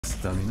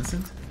done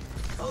innocent.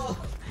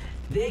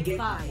 They get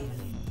 5,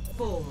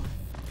 4,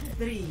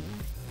 3,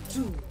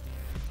 2,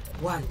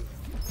 1.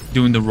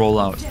 Doing the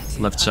rollout,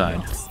 left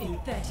side. In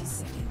 30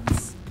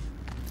 seconds.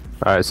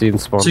 Alright, see you in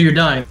spawn. So you're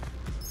dying.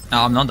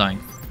 No, I'm not dying.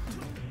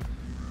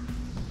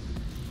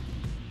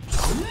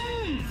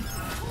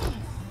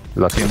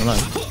 Lucky. I'm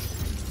alive.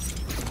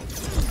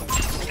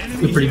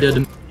 You're pretty dead to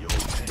me.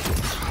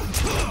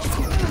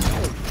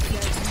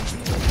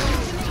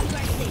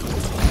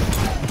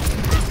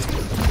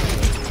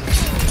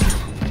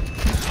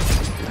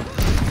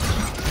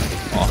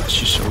 Oh,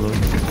 she's so low.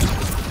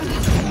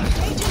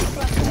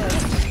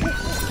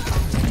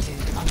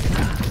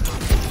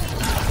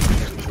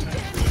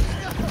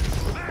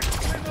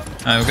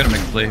 Alright, we gotta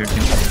make a play here,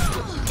 team.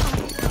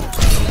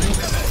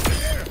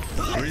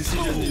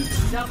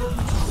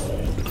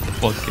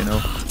 Fucking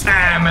hell.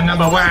 I'm a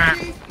number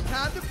 1.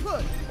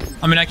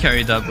 I mean, I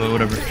carried that, but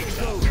whatever.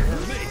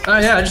 Oh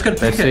yeah, I just got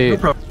Let's PK. see. No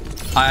problem.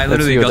 I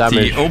literally your got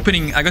damage. the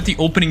opening. I got the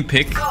opening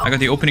pick. I got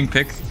the opening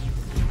pick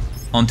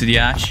onto the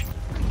Ashe.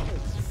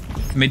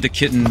 Made the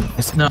kitten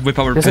whip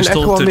out her there's an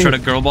pistol echo on to me. try to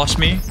girl boss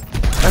me.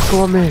 Echo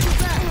on me.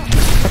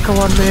 Echo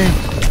on me.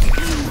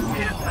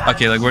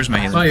 Okay, like where's my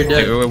healing? Oh, you're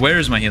dead. Okay, where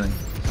is my healing?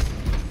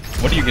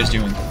 What are you guys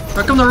doing?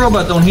 How come the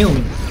robot don't heal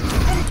me?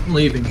 I'm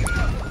leaving.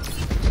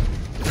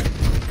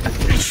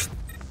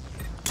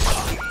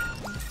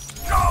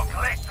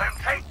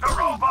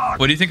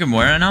 What do you think of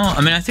Moira now?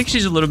 I mean, I think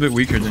she's a little bit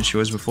weaker than she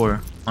was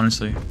before,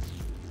 honestly.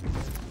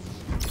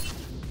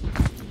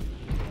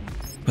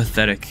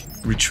 Pathetic.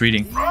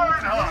 Retreating.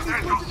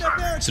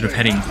 Instead of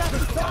heading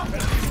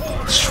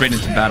straight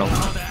into battle.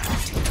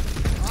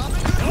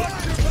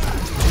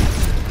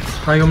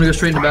 Alright, you want me to go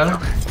straight into battle?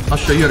 I'll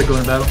show you how to go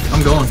into battle.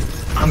 I'm going.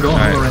 I'm going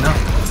right now.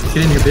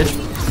 Get in here, bitch.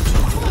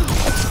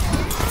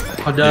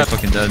 I'll die. You're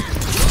fucking dead.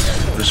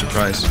 What a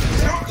surprise.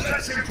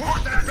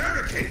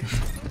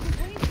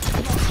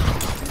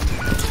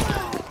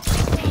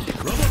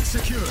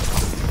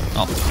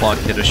 Oh, fuck,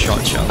 hit a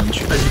shot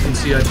challenge. As you can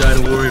see, I died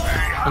a warrior.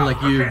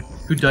 Unlike you,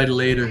 who died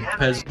later,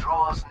 peasant.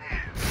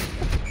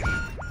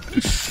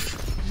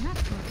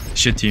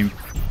 Shit team.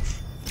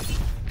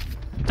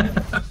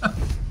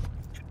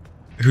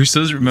 Who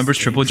still remembers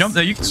triple jump?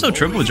 No, you can still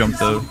triple jump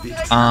though.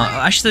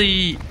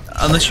 Actually,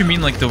 unless you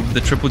mean like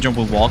the triple jump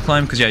with wall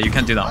climb, because yeah, you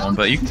can't do that one.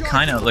 But you can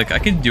kind of like I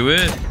can do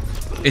it.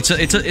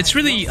 It's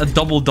really a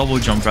double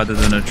jump rather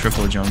than a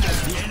triple jump.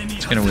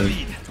 It's kind of weird.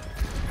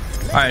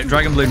 All right,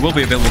 Dragon Blade will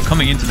be available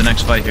coming into the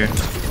next fight here.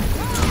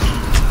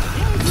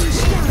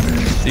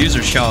 The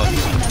user shout.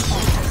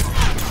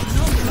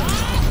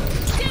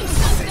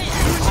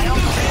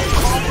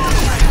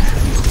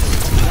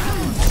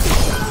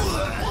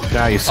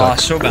 Now you Ah, suck.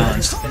 so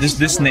balanced.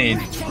 This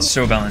nade is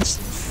so balanced.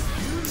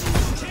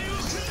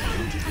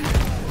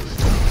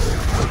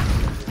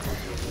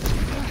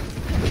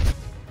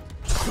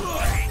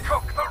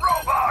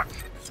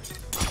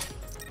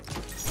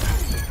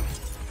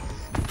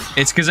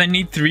 It's because I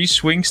need 3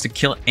 swings to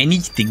kill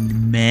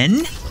anything,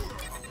 man.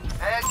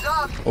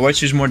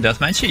 Overwatch is more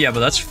deathmatchy? Yeah, but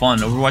that's fun.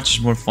 Overwatch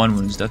is more fun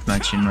when it's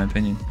deathmatchy, in my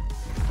opinion.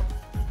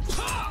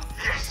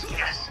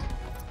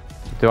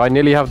 Do I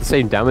nearly have the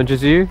same damage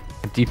as you?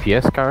 A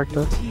DPS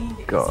character?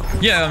 God.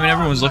 Yeah, I mean,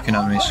 everyone's looking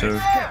at me, so...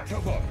 Kinda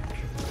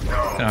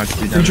hard to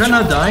do Are you damage. trying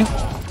not to die?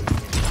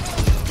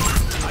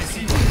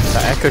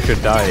 That Echo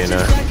should die, you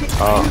know.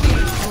 Oh,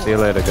 see you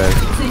later, guys.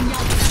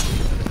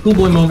 Cool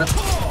boy moment.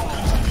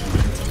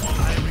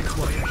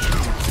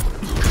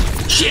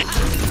 Shit!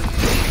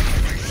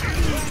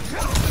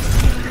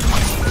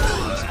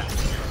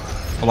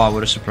 Oh wow,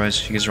 what a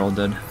surprise. You guys are all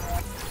dead.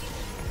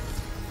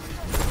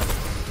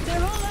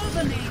 They're all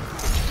over me.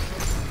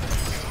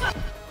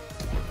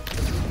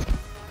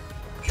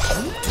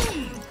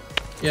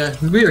 Yeah,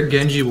 maybe our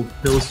Genji will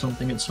build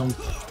something at some.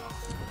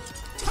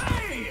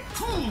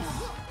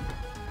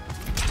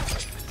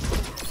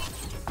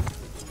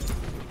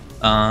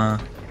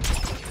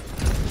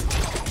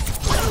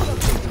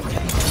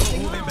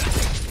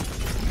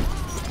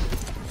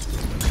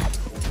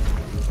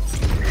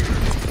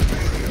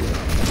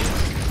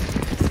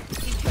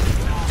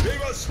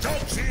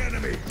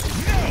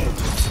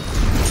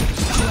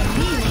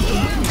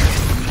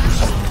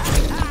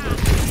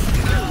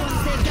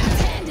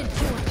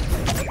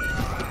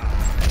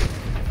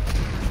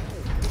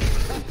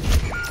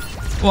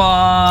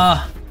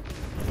 Wah!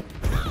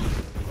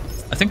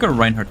 I think our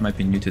Reinhardt might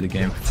be new to the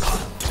game.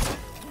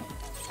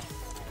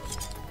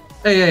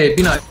 Hey,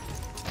 be nice.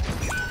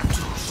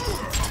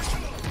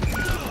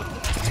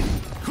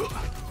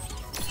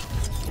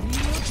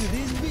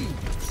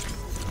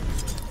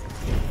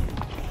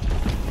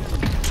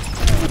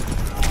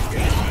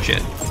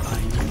 Shit.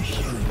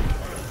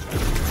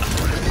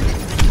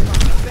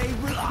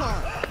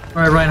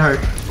 Alright, Reinhardt.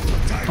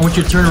 I want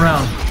you to turn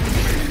around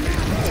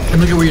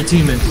and look at where your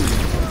team is.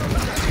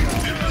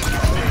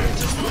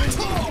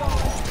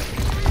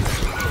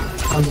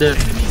 I'm dead.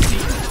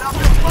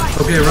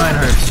 Okay,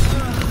 Reinhardt.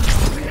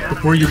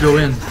 Before you go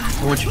in,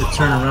 I want you to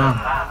turn around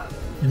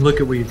and look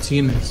at where your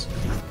team is.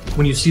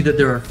 When you see that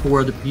there are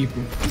 4 other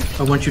people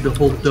I want you to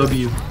hold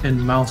W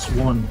and mouse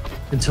 1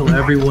 until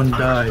everyone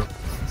died.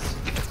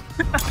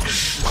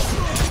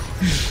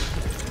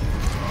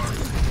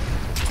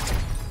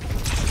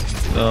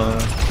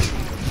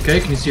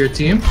 Okay, can you see our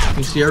team? Can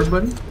you see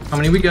everybody? How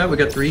many we got? We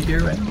got 3 here,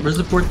 right? Where's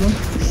the 4th one?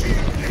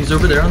 He's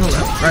over there on the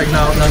left. Right,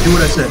 now do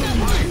what I said.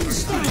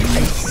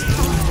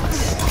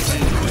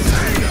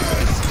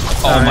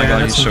 Oh my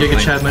god, he's so clean.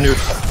 Chat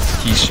maneuver.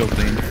 He's so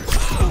clean.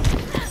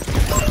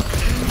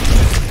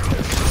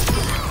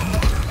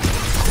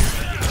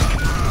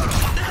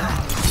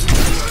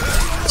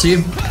 See?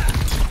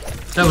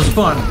 That was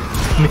fun.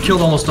 And we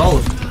killed almost all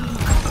of them.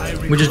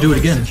 We just do it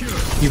again.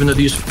 Even though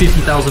they used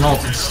 50,000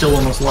 ults and still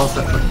almost lost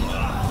that fight.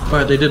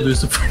 Alright, they did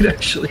lose the fight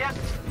actually.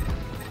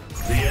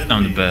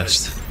 I'm the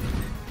best.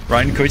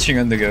 Ryan coaching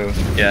on the go.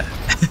 Yeah.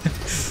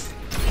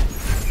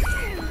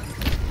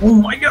 Oh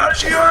my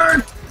gosh, he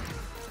earned!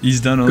 He's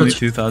done only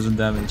 2,000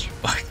 damage.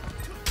 Fuck.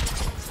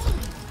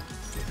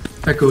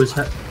 Echo is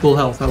full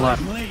health, I lied.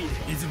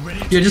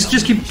 Yeah,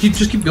 just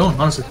keep going,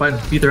 honestly, fight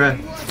him. Beat their ass.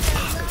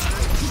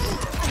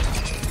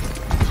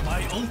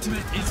 My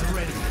ultimate is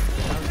ready.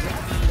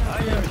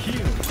 I am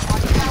here.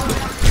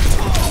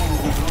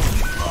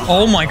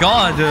 Oh my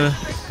god.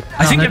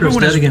 I think Necros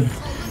everyone dead has... again.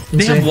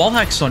 They have Insane. wall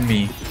hacks on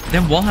me. They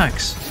have wall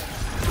hacks.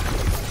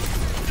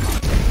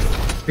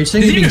 Are you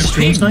saying you're being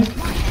stream sniped?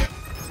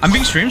 I'm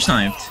being stream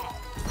sniped.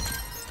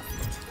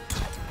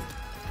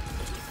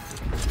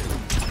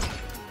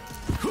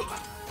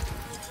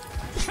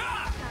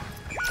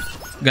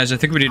 Guys, I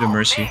think we need a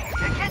Mercy.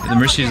 The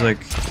Mercy is like,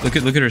 look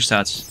at her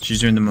stats. She's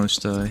doing the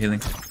most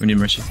healing. We need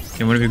Mercy.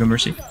 Can one of you go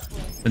Mercy?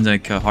 And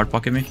like hard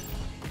pocket me.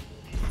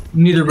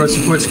 Neither of our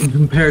supports can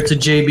compare to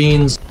J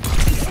Beans.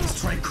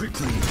 Strike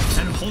quickly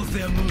and hold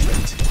their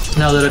movement.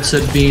 Now that I've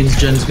said Beans,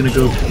 Jen's gonna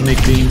go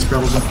make Beans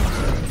probably.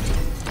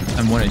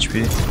 I'm 1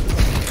 HP.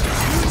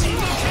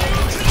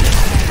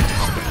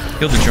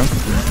 Kill the jump.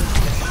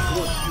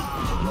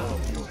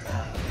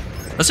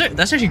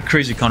 That's actually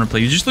crazy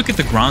counterplay. You just look at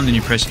the ground and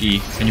you press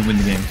E and you win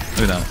the game.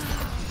 Look at that.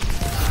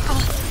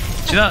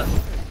 See that?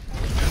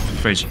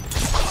 Crazy.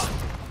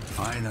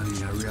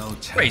 Finally, a real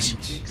Crazy.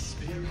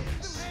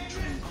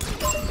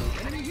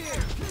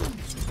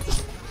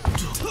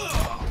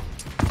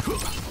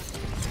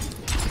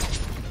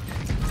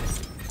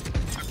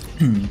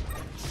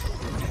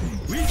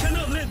 We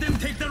cannot let them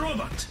take the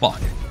robot.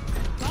 Fuck.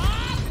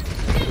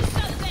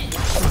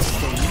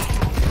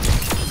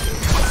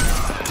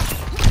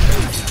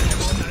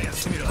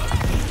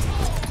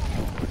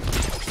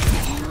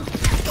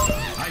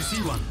 I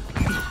see one.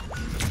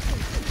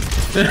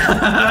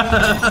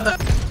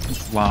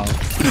 Wow.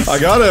 I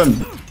got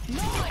him.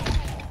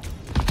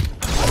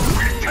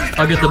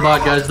 I'll get the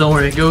bot, guys. Don't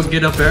worry. Go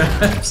get up there.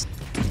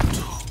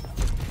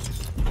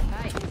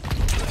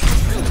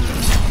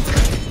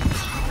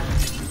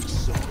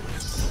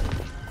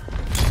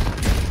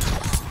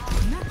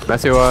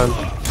 Messy one.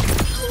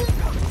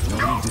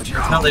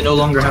 Now they no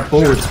longer have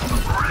forwards.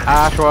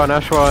 Ash one.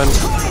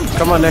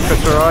 Come on,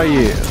 Necros, where are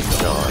you?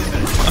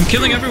 I'm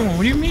killing everyone.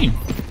 What do you mean?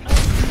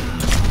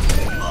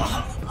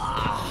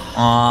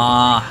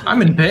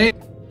 I'm in pain.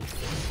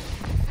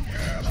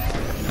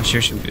 Oh,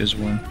 seriously is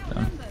one.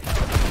 Damn.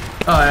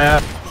 Oh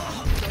yeah.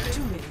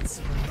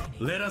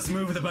 Let us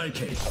move the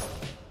barricade.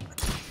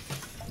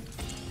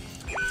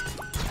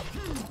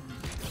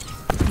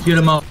 Get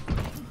him up.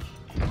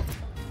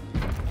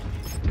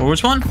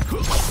 Forwards one?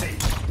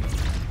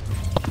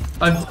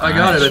 I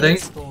got it, I think.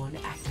 Spawn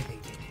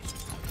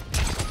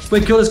activated.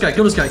 Wait, kill this guy.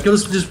 Kill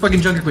this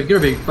fucking junker quick. Get her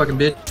big fucking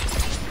bitch.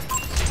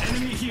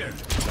 Enemy here.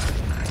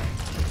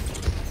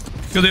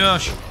 Kill the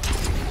Ash.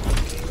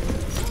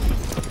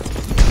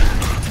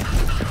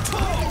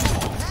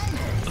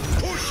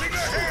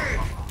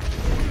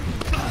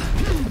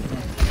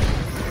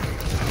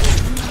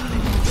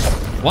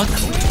 What?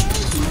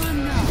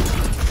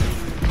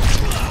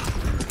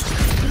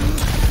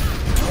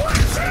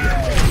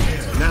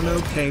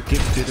 NanoK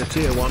gifted a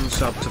tier 1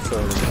 sub to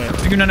Forum Hell.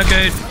 Thank you,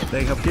 Nanocade.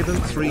 They have given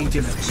 3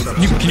 gift subs.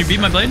 Can you beat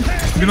my blade?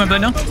 Beat my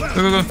blade now?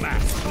 Go.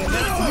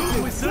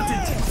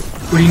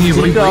 What do you need?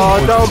 What do you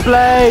Oh, don't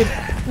blade!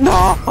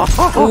 No!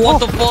 What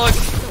the fuck?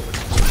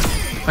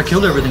 I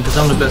killed everything because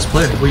I'm the best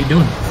player. What are you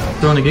doing?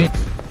 Throwing the game.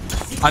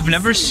 I've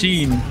never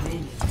seen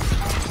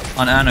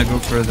on Anna go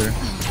further.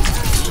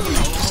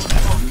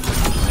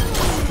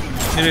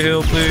 Get a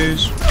heal,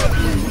 please.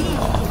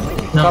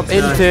 No, Stop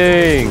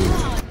inting!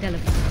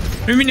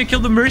 What do you mean you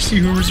killed the Mercy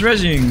who was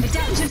rezzing?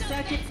 Adaptive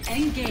circuits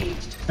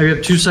engaged. I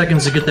have 2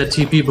 seconds to get that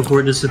TP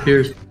before it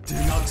disappears. Do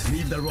not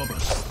leave the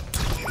robot.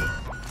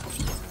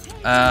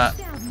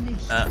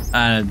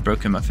 And it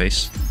broke in my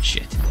face.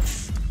 Shit.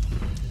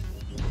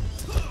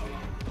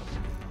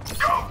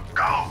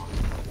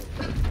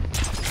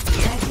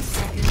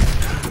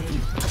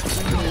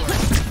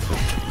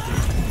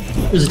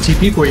 There's a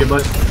TP for you,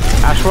 bud.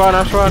 Ash one.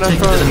 Take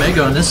it to the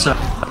Mega on this side.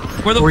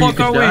 Where the Or you fuck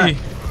could are die. we?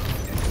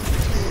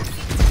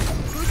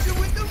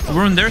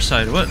 We're on their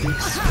side. What?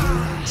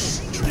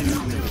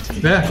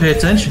 Yeah, pay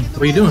attention.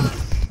 What are you doing?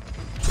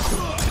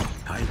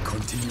 I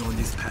continue on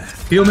this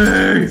path. Heal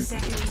me!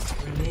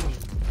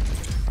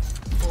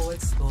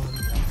 forward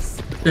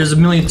spawn. There's a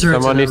million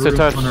turrets Someone in needs that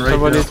to room touch. on the right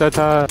Someone now. needs to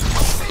touch.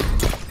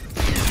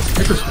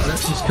 Necros, is that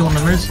he's killing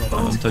the Miz?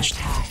 I'm touched.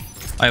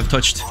 I have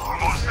touched.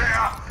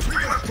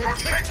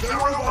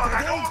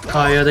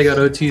 Oh yeah, they got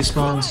OT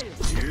spawns.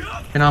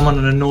 And I'm on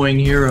an annoying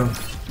hero.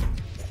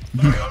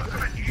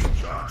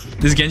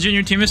 This Genji in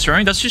your team is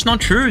throwing? That's just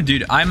not true,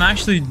 dude. I'm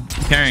actually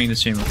carrying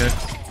this team, okay?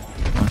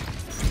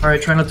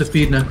 Alright, try not to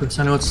feed Necros.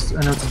 I know it's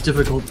a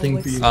difficult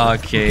thing for you.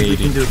 Okay, You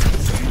can dude. do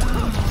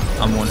it.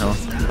 I'm 1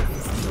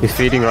 health. He's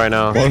feeding right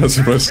now. Oh, that's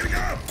impressive.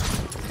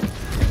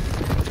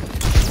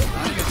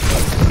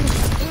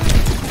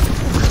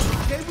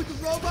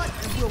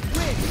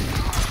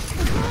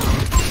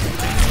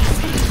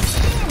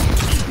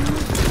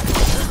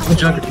 The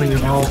Junker Queen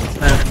can ult.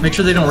 Make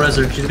sure they don't res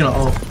her. She's gonna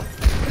ult.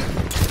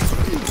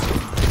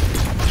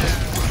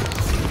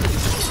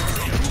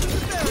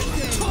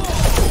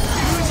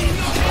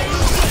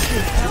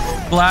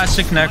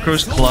 Classic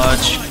Necros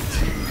clutch.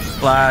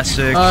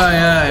 Classic. Oh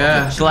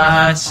yeah.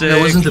 Classic. That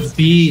wasn't the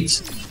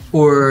beat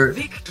or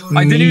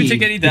I didn't even me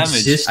take any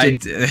damage. existing.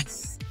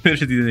 I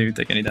didn't even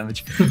take any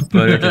damage.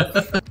 But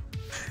okay.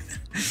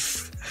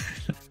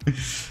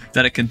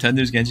 That a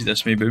contender's Genji?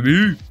 That's me,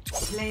 baby.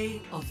 Play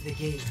of the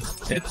game.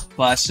 Yeah,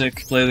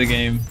 classic. Play the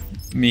game.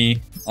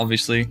 Me,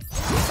 obviously.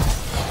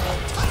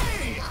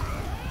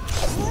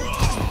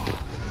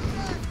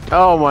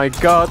 Oh my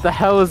god, the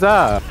hell is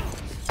that?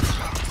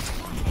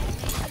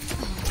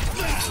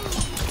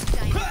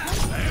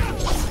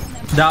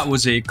 That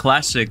was a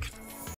classic